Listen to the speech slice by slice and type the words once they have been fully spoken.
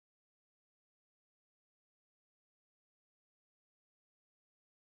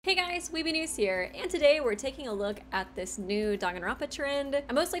Hey guys, Weeby News here, and today we're taking a look at this new Danganronpa trend.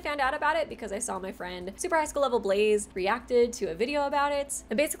 I mostly found out about it because I saw my friend Super High School Level Blaze reacted to a video about it.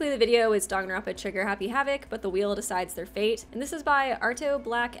 And basically the video is Danganronpa trigger Happy Havoc, but the wheel decides their fate. And this is by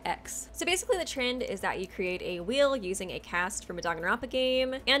ArttoBlacX. So basically the trend is that you create a wheel using a cast from a Danganronpa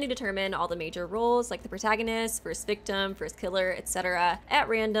game, and you determine all the major roles like the protagonist, first victim, first killer, etc. at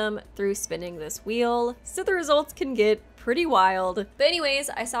random through spinning this wheel. So the results can get pretty wild. But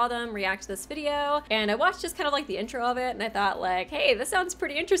anyways, I saw them react to this video and I watched just kind of like the intro of it and I thought like, hey, this sounds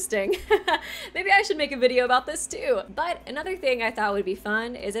pretty interesting. Maybe I should make a video about this too. But another thing I thought would be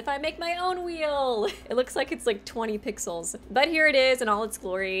fun is if I make my own wheel. It looks like it's like 20 pixels, but here it is in all its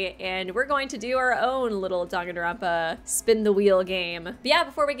glory, and we're going to do our own little Danganronpa spin the wheel game. But yeah,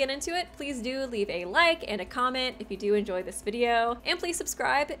 before we get into it, please do leave a like and a comment if you do enjoy this video, and please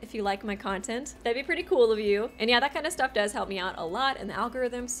subscribe if you like my content. That'd be pretty cool of you. And yeah, that kind of stuff does help me out a lot in the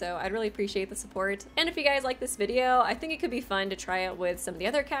algorithm, so I'd really appreciate the support. And if you guys like this video, I think it could be fun to try it with some of the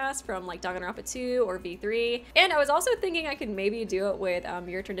other casts from like Danganronpa 2 or V3. And I was also thinking I could maybe do it with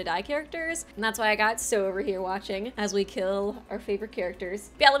Your Turn to Die characters, and that's why I got so over here watching as we kill our favorite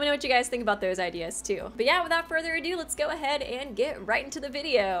characters. But yeah, let me know what you guys think about those ideas too. But yeah, without further ado, let's go ahead and get right into the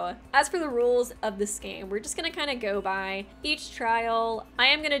video. As for the rules of this game, we're just gonna kind of go by each trial. I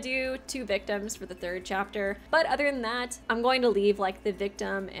am gonna do 2 victims for the 3rd chapter, but other than that, I'm going to leave like the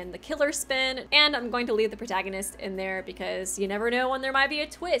victim and the killer spin, and I'm going to leave the protagonist in there because you never know when there might be a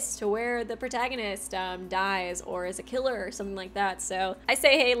twist to where the protagonist dies or is a killer or something like that. So I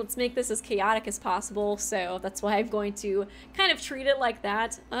say, hey, let's make this as chaotic as possible. So that's why I'm going to kind of treat it like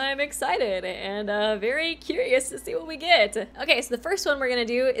that. I'm excited and very curious to see what we get. Okay, so the first one we're gonna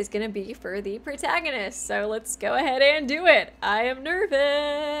do is gonna be for the protagonist. So let's go ahead and do it. I am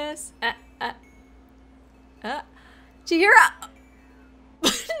nervous. Chihiro! No!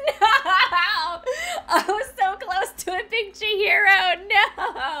 I was so close to it being Chihiro!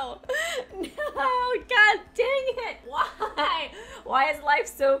 No! No! God dang it! Why? Why is life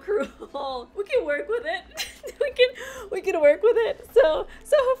so cruel? We can work with it. we can work with it. So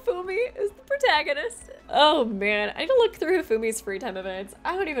Hifumi is the protagonist. Oh man, I need to look through Hifumi's free time events.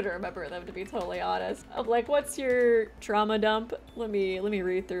 I don't even remember them, to be totally honest. I'm like, what's your trauma dump? Let me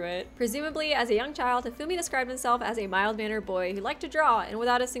read through it. Presumably, as a young child, Hifumi described himself as a mild-mannered boy who liked to draw and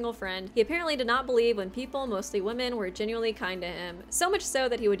without a single friend. He apparently did not believe when people, mostly women, were genuinely kind to him. So much so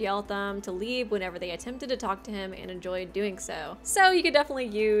that he would yell at them to leave whenever they attempted to talk to him and enjoyed doing so. So you could definitely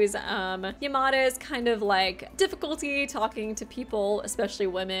use Yamada's kind of like difficulty talking to people, especially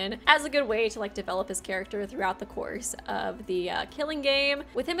women, as a good way to like develop his character throughout the course of the killing game.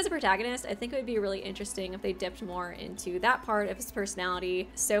 With him as a protagonist, I think it would be really interesting if they dipped more into that part of his personality.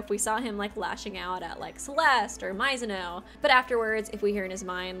 So if we saw him like lashing out at like Celeste or Mizuno, but afterwards if we hear in his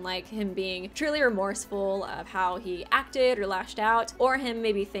mind like him being truly remorseful of how he acted or lashed out, or him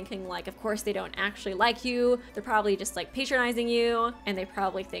maybe thinking like, of course they don't actually like you, they're probably just like patronizing you, and they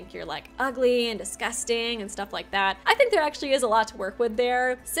probably think you're like ugly and disgusting and stuff like that. I think there actually is a lot to work with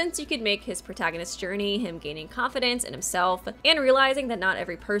there, since you could make his protagonist's journey him gaining confidence in himself and realizing that not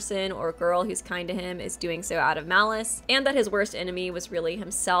every person or girl who's kind to him is doing so out of malice, and that his worst enemy was really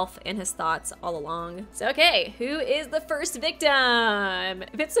himself and his thoughts all along. So okay, who is the first victim?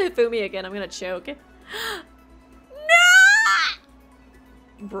 If it's Hifumi again, I'm gonna choke. No!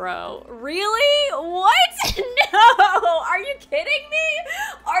 Bro, really? What? No! Are you kidding me?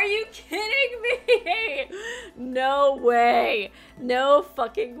 Are you kidding me? No way. No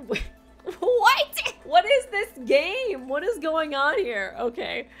fucking way. What? What is this game? What is going on here?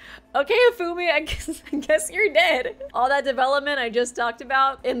 Okay. Okay, Hifumi, I guess you're dead. All that development I just talked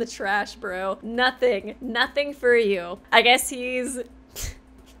about in the trash, bro. Nothing for you. I guess he's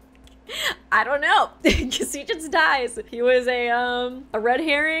I don't know, because he just dies. He was a red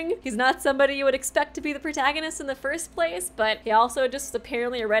herring. He's not somebody you would expect to be the protagonist in the first place, but he also just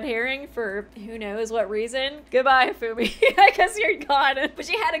apparently a red herring for who knows what reason. Goodbye, Hifumi. I guess you're gone. But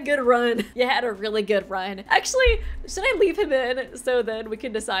you had a good run. You had a really good run. Actually, should I leave him in so then we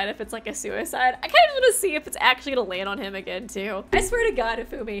can decide if it's like a suicide? I kind of want to see if it's actually gonna land on him again too. I swear to God,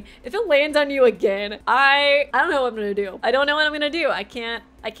 Hifumi, if it lands on you again, I don't know what I'm gonna do. I don't know what I'm gonna do. I can't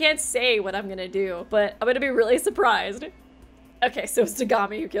say what I'm gonna do, but I'm gonna be really surprised. Okay, so it's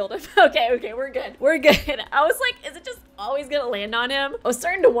Tagami who killed him. Okay, we're good. We're good. I was like, is it just always gonna land on him? I was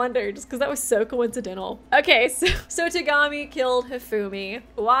starting to wonder just because that was so coincidental. Okay, so Tagami killed Hifumi.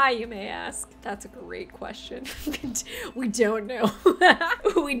 Why, you may ask? That's a great question. We don't know.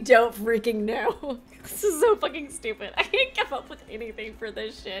 We don't freaking know. This is so fucking stupid. I can't come up with anything for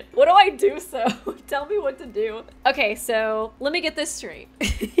this shit. What do I do so? Tell me what to do. Okay, so let me get this straight.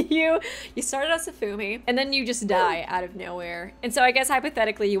 You started as Hifumi, and then you just die out of nowhere. And so I guess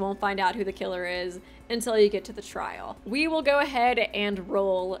hypothetically you won't find out who the killer is until you get to the trial. We will go ahead and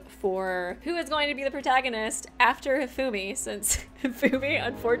roll for who is going to be the protagonist after Hifumi, since Hifumi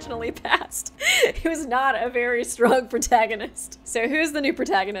unfortunately passed. He was not a very strong protagonist. So who's the new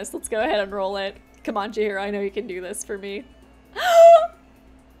protagonist? Let's go ahead and roll it. Come on, Chihiro, I know you can do this for me.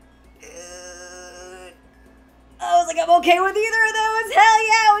 I was like, I'm okay with either of those. Hell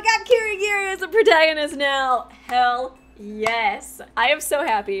yeah, we got Kirigiri as the protagonist now. Hell yes. I am so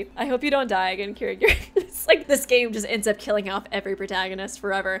happy. I hope you don't die again, Kirigiri. It's like this game just ends up killing off every protagonist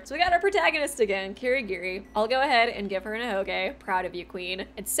forever. So we got our protagonist again, Kirigiri. I'll go ahead and give her an ahoge. Proud of you, queen.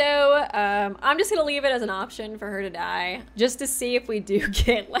 And so I'm just gonna leave it as an option for her to die, just to see if we do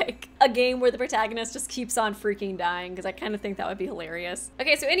get like a game where the protagonist just keeps on freaking dying, because I kind of think that would be hilarious.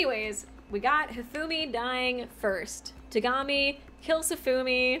 Okay, so anyways, we got Hifumi dying first. Tagami kills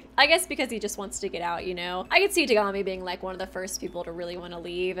Hifumi, I guess because he just wants to get out, you know? I could see Tagami being like one of the first people to really want to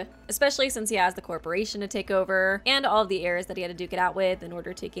leave, especially since he has the corporation to take over and all of the heirs that he had to duke it out with in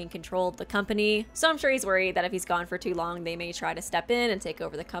order to gain control of the company. So I'm sure he's worried that if he's gone for too long, they may try to step in and take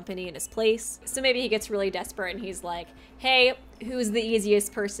over the company in his place. So maybe he gets really desperate and he's like, hey, who's the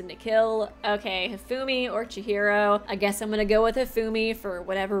easiest person to kill? Okay, Hifumi or Chihiro. I guess I'm gonna go with Hifumi for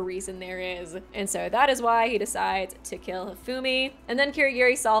whatever reason there is. And so that is why he decides to kill Hifumi. And then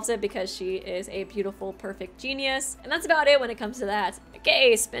Kirigiri solves it because she is a beautiful, perfect genius. And that's about it when it comes to that.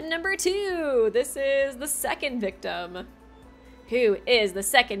 Okay, spin number 2. This is the second victim. Who is the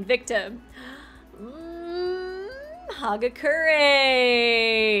second victim? Hagakure.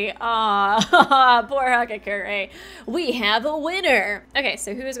 Aw, poor Hagakure. We have a winner. Okay,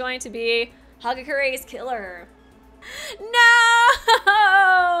 so who is going to be Hagakure's killer? No,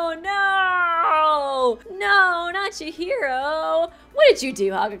 not Chihiro. What did you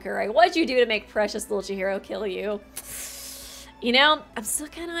do, Hagakure? What did you do to make precious little Chihiro kill you? You know, I'm still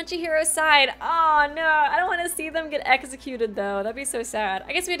kind of on Chihiro's side. Oh no, I don't want to see them get executed though. That'd be so sad.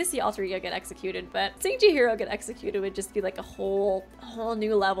 I guess we had to see Alter Ego get executed, but seeing Chihiro get executed would just be like a whole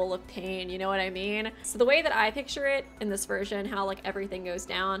new level of pain, you know what I mean? So the way that I picture it in this version, how like everything goes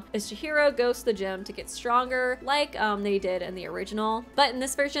down, is Chihiro goes to the gym to get stronger, like they did in the original. But in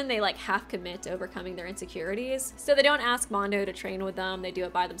this version, they like half commit to overcoming their insecurities. So they don't ask Mondo to train with them, they do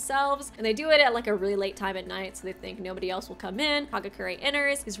it by themselves, and they do it at like a really late time at night, so they think nobody else will come in. Hagakure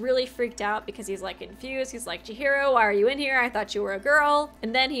enters. He's really freaked out because he's like confused. He's like, Chihiro, why are you in here? I thought you were a girl.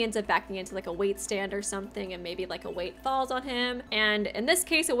 And then he ends up backing into like a weight stand or something, and maybe like a weight falls on him. And in this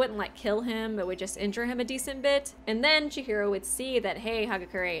case, it wouldn't like kill him, it would just injure him a decent bit. And then Chihiro would see that, hey,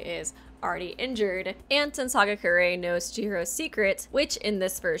 Hagakure is already injured. And since Hagakure knows Chihiro's secret, which in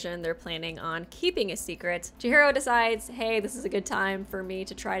this version they're planning on keeping a secret, Chihiro decides, hey, this is a good time for me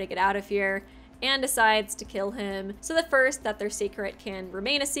to try to get out of here, and decides to kill him. So the first, that their secret can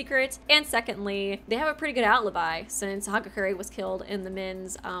remain a secret, and secondly, they have a pretty good alibi since Hagakure was killed in the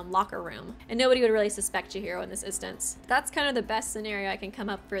men's locker room, and nobody would really suspect Chihiro in this instance. That's kind of the best scenario I can come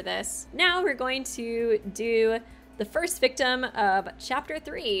up for this. Now we're going to do the first victim of chapter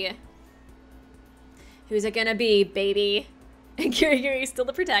 3. Who's it gonna be, baby? And Kirigiri is still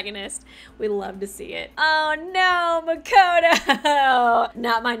the protagonist. We love to see it. Oh no, Makoto!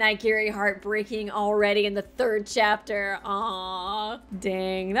 Not my Nigiri heartbreaking already in the 3rd chapter. Aww.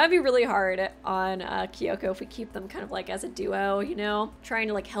 Dang, that'd be really hard on Kyoko if we keep them kind of like as a duo, you know? Trying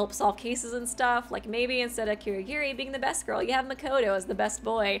to like help solve cases and stuff. Like maybe instead of Kirigiri being the best girl, you have Makoto as the best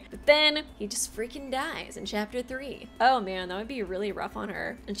boy. But then he just freaking dies in chapter 3. Oh man, that would be really rough on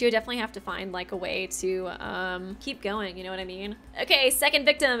her. And she would definitely have to find like a way to keep going, you know what I mean? Okay, second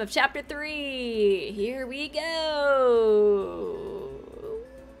victim of chapter 3. Here we go.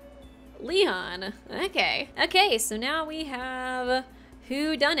 Leon. Okay, so now we have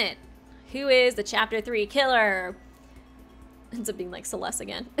who done it? Who is the chapter 3 killer? Ends up being like Celeste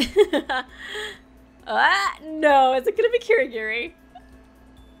again. No, is it gonna be Kirigiri?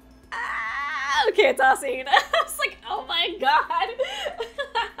 Okay, it's Asine. I was like, oh my god.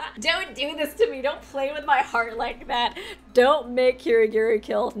 Don't do this to me. Don't play with my heart like that. Don't make Kirigiri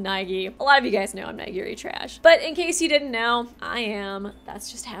kill Naegi. A lot of you guys know I'm Naegiri trash. But in case you didn't know, I am.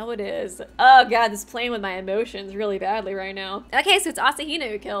 That's just how it is. Oh god, this is playing with my emotions really badly right now. Okay, so it's Asahina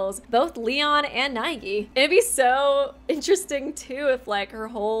who kills both Leon and Naegi. It'd be so interesting too if like her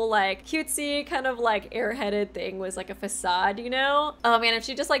whole like cutesy kind of like airheaded thing was like a facade, you know? Oh man, if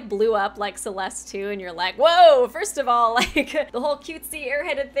she just like blew up like Celeste too and you're like, whoa, first of all, like the whole cutesy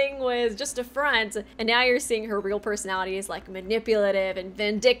airheaded thing was just a front, and now you're seeing her real personality is like manipulative and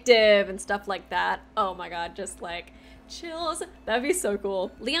vindictive and stuff like that. Oh my god, just like chills. That'd be so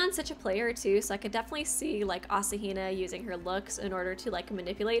cool. Leon's such a player too, so I could definitely see like Asahina using her looks in order to like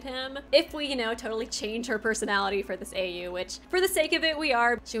manipulate him. If we, you know, totally change her personality for this AU, which for the sake of it we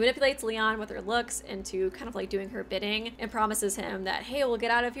are. She manipulates Leon with her looks into kind of like doing her bidding and promises him that, hey, we'll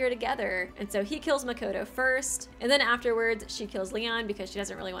get out of here together. And so he kills Makoto first, and then afterwards she kills Leon because she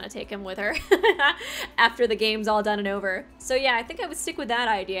doesn't really want to take him with her after the game's all done and over. So yeah, I think I would stick with that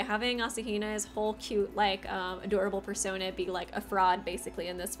idea, having Asahina's whole cute like adorable persona be like a fraud basically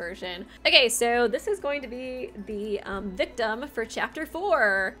in this version. Okay, so this is going to be the victim for chapter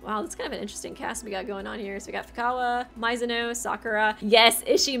 4. Wow, that's kind of an interesting cast we got going on here. So we got Fukawa, Mizuno, Sakura. Yes,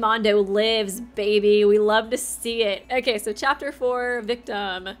 Ishimondo lives, baby. We love to see it. Okay, so chapter 4,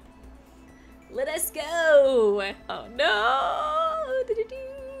 victim. Let us go. Oh no.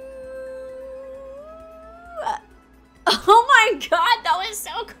 Oh my god, that was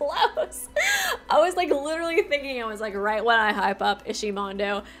so close. I was like literally thinking, I was like, right when I hype up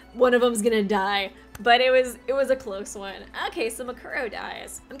Ishimondo, one of them's gonna die. But it was a close one. Okay, so Makuro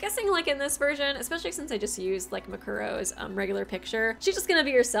dies. I'm guessing like in this version, especially since I just used like Makuro's regular picture, she's just gonna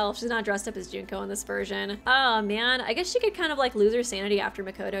be herself. She's not dressed up as Junko in this version. Oh man, I guess she could kind of like lose her sanity after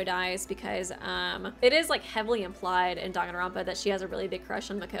Makoto dies because it is like heavily implied in Danganronpa that she has a really big crush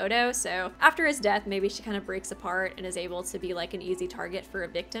on Makoto. So after his death, maybe she kind of breaks apart and is able to be like an easy target for a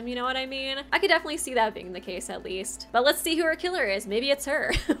victim, you know what I mean? I could definitely see that being the case at least. But let's see who her killer is. Maybe it's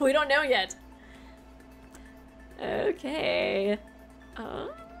her. We don't know yet. Okay.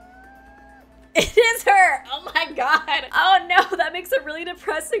 It is her! Oh my god! Oh no, that makes it really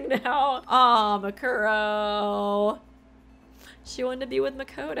depressing now. Oh, Makuro. She wanted to be with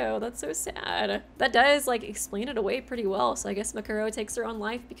Makoto. That's so sad. That does like explain it away pretty well. So I guess Makuro takes her own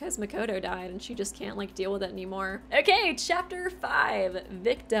life because Makoto died and she just can't like deal with it anymore. Okay, chapter 5,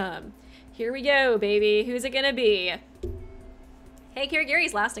 victim. Here we go, baby. Who's it gonna be? Hey,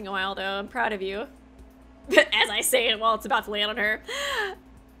 Kirigiri's lasting a while though. I'm proud of you. As I say it while it's about to land on her.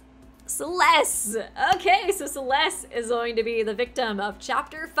 Celeste! Okay, so Celeste is going to be the victim of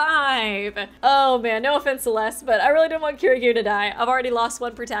chapter 5. Oh man, no offense Celeste, but I really don't want Kirigiri to die. I've already lost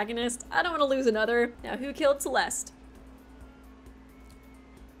one protagonist. I don't want to lose another. Now who killed Celeste?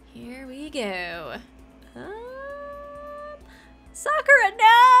 Here we go. Sakura,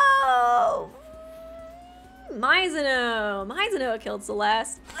 no! Mizuno killed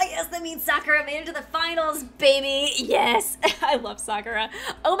Celeste. I guess that means Sakura made it to the finals, baby. Yes, I love Sakura.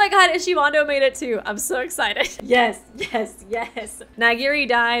 Oh my god, Ishimondo made it too. I'm so excited. Yes, yes, yes. Naegiri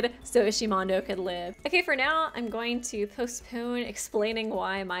died so Ishimondo could live. Okay, for now, I'm going to postpone explaining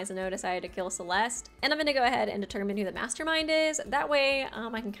why Mizuno decided to kill Celeste. And I'm gonna go ahead and determine who the mastermind is. That way,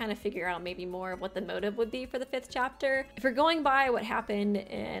 I can kind of figure out maybe more of what the motive would be for the 5th chapter. If we're going by what happened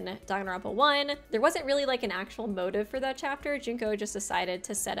in Danganronpa 1, there wasn't really like an actual motive for that chapter. Junko just decided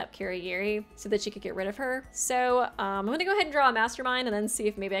to set up Kirigiri so that she could get rid of her. So I'm gonna go ahead and draw a mastermind and then see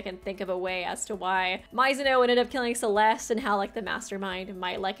if maybe I can think of a way as to why Mizuno ended up killing Celeste and how like the mastermind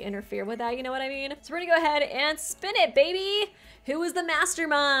might like interfere with that, you know what I mean? So we're gonna go ahead and spin it, baby! Who was the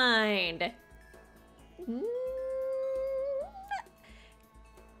mastermind?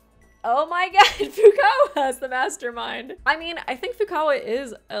 Oh my god, Fukawa's the mastermind. I mean, I think Fukawa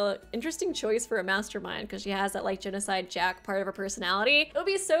is an interesting choice for a mastermind because she has that like genocide Jack part of her personality. It would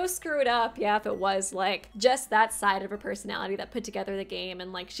be so screwed up, yeah, if it was like just that side of her personality that put together the game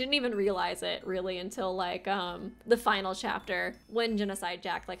and like she didn't even realize it really until like the final chapter when genocide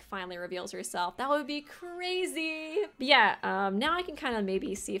Jack like finally reveals herself. That would be crazy. But yeah, now I can kind of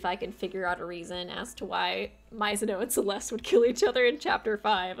maybe see if I can figure out a reason as to why Mizuno and Celeste would kill each other in chapter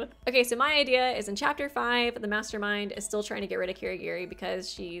 5. Okay, so my idea is in chapter 5, the mastermind is still trying to get rid of Kirigiri because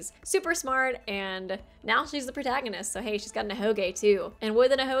she's super smart and now she's the protagonist. So hey, she's got an Ahoge too. And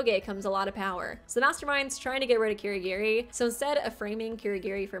with an Ahoge comes a lot of power. So the mastermind's trying to get rid of Kirigiri. So instead of framing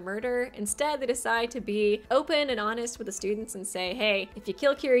Kirigiri for murder, instead they decide to be open and honest with the students and say, hey, if you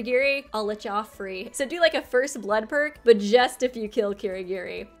kill Kirigiri, I'll let you off free. So do like a first blood perk, but just if you kill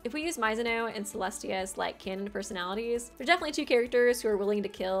Kirigiri. If we use Mizuno and Celestia's like canon split-ended personalities. They're definitely two characters who are willing to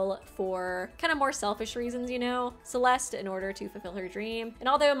kill for kind of more selfish reasons, you know? Celeste in order to fulfill her dream. And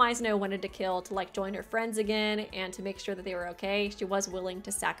although Mizuno wanted to kill to like join her friends again and to make sure that they were okay, she was willing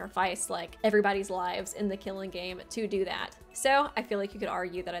to sacrifice like everybody's lives in the killing game to do that. So I feel like you could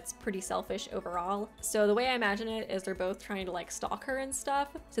argue that it's pretty selfish overall. So the way I imagine it is they're both trying to like stalk her and stuff.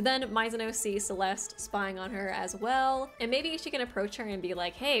 So then Mizuno sees Celeste spying on her as well. And maybe she can approach her and be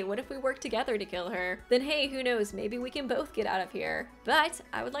like, hey, what if we work together to kill her? Then hey, who knows, maybe we can both get out of here. But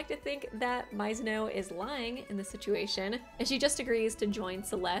I would like to think that Mizuno is lying in this situation. And she just agrees to join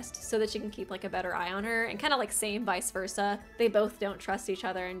Celeste so that she can keep like a better eye on her, and kind of like same vice versa. They both don't trust each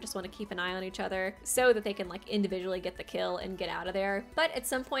other and just want to keep an eye on each other so that they can like individually get the kill and get out of there. But at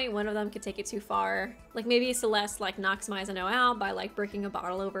some point, one of them could take it too far. Like maybe Celeste like knocks Mizuno out by like breaking a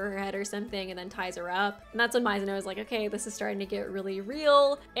bottle over her head or something and then ties her up. And that's when Mizuno is like, okay, this is starting to get really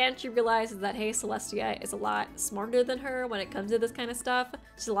real. And she realizes that, hey, Celestia is a lot smarter than her when it comes to this kind of stuff.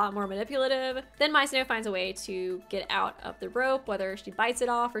 She's a lot more manipulative. Then Mizuno finds a way to get out of the rope, whether she bites it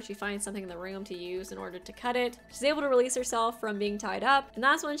off or she finds something in the room to use in order to cut it. She's able to release herself from being tied up. And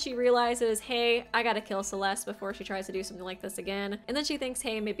that's when she realizes, hey, I gotta kill Celeste before she tries to do something like this again. And then she thinks,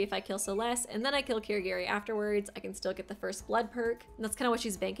 hey, maybe if I kill Celeste and then I kill Kirigiri afterwards, I can still get the first blood perk. And that's kind of what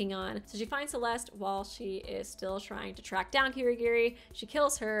she's banking on. So she finds Celeste while she is still trying to track down Kirigiri. She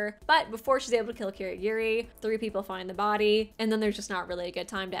kills her, but before she's able to kill Kirigiri, 3 people find the body, and then there's just not really a good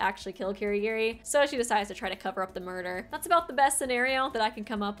time to actually kill Kirigiri. So she decides to try to cover up the murder. That's about the best scenario that I can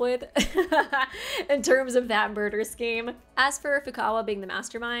come up with in terms of that murder scheme. As for Fukawa being the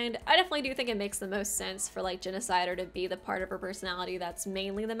mastermind, I definitely do think it makes the most sense for like Genocider to be the part of her personality that's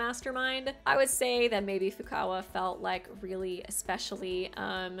mainly the mastermind. I would say that maybe Fukawa felt like really especially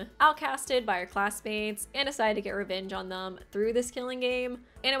outcasted by her classmates and decided to get revenge on them through this killing game.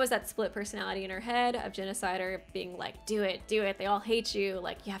 And it was that split personality in her head of Genocider being like, do it, they all hate you,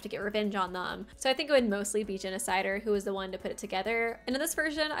 like you have to get revenge on them. So I think it would mostly be Genocider who was the one to put it together. And in this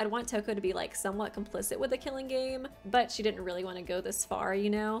version, I'd want Toko to be like somewhat complicit with the killing game, but she didn't really want to go this far, you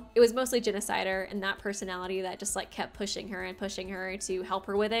know? It was mostly Genocider and that personality that just like kept pushing her to help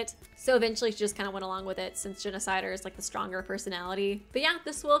her with it. So eventually she just kind of went along with it since Genocider is like the stronger personality. But yeah,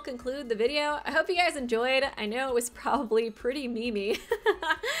 this will conclude the video. I hope you guys enjoyed. I know it was probably pretty memey.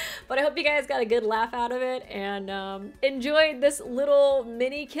 But I hope you guys got a good laugh out of it and enjoyed this little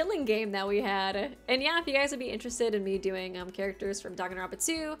mini killing game that we had. And yeah, if you guys would be interested in me doing characters from Danganronpa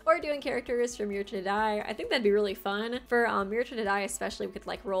 2 or doing characters from Mirror to Die, I think that'd be really fun. For Mirror to Die especially, we could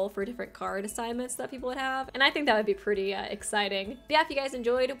like roll for different card assignments that people would have, and I think that would be pretty exciting. But yeah, if you guys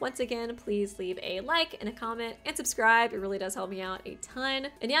enjoyed, once again, please leave a like and a comment and subscribe. It really does help me out a ton.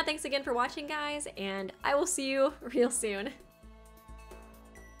 And yeah, thanks again for watching, guys, and I will see you real soon.